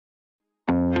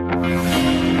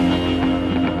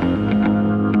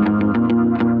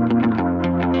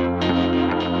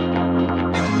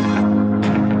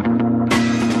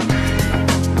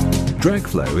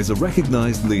Dragflow is a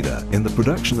recognized leader in the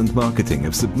production and marketing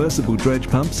of submersible dredge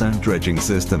pumps and dredging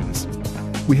systems.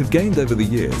 We have gained over the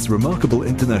years remarkable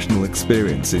international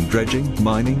experience in dredging,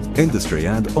 mining, industry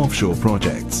and offshore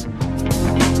projects.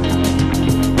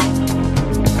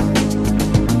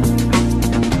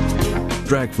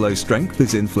 Dragflow's strength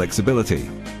is in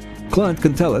flexibility. Client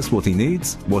can tell us what he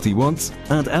needs, what he wants,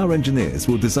 and our engineers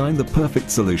will design the perfect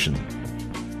solution.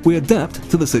 We adapt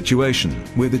to the situation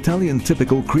with Italian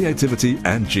typical creativity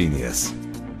and genius.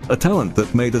 A talent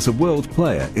that made us a world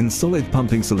player in solid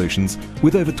pumping solutions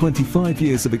with over 25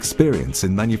 years of experience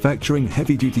in manufacturing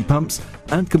heavy-duty pumps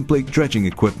and complete dredging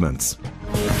equipments.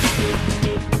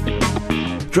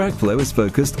 Dragflow is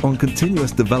focused on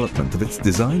continuous development of its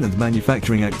design and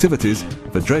manufacturing activities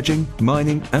for dredging,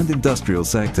 mining and industrial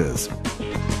sectors.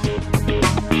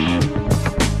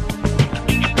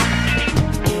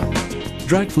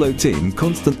 Dragflow team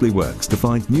constantly works to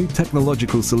find new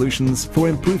technological solutions for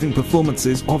improving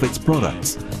performances of its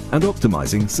products and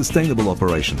optimizing sustainable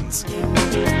operations.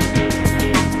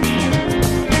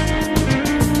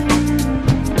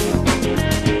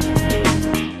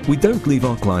 We don't leave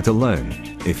our client alone.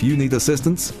 If you need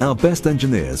assistance, our best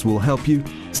engineers will help you,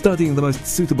 studying the most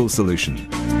suitable solution.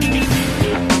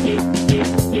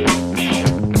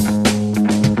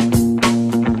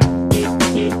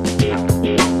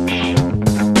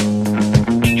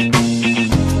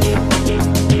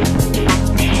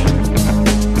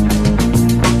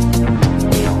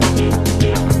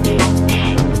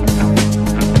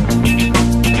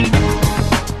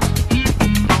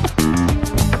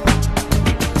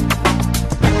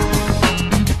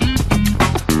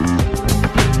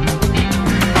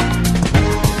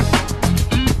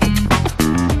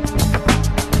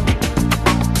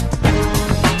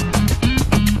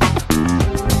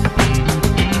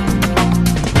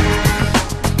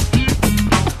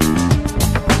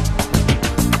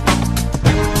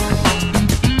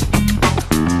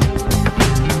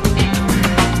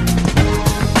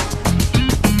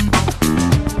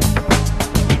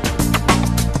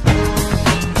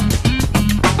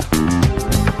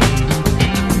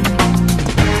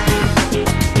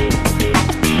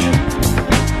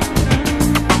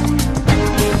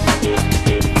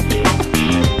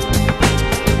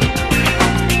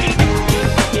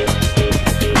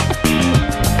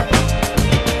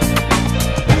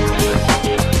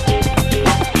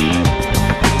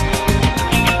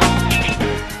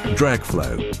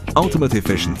 Dragflow, ultimate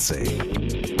efficiency.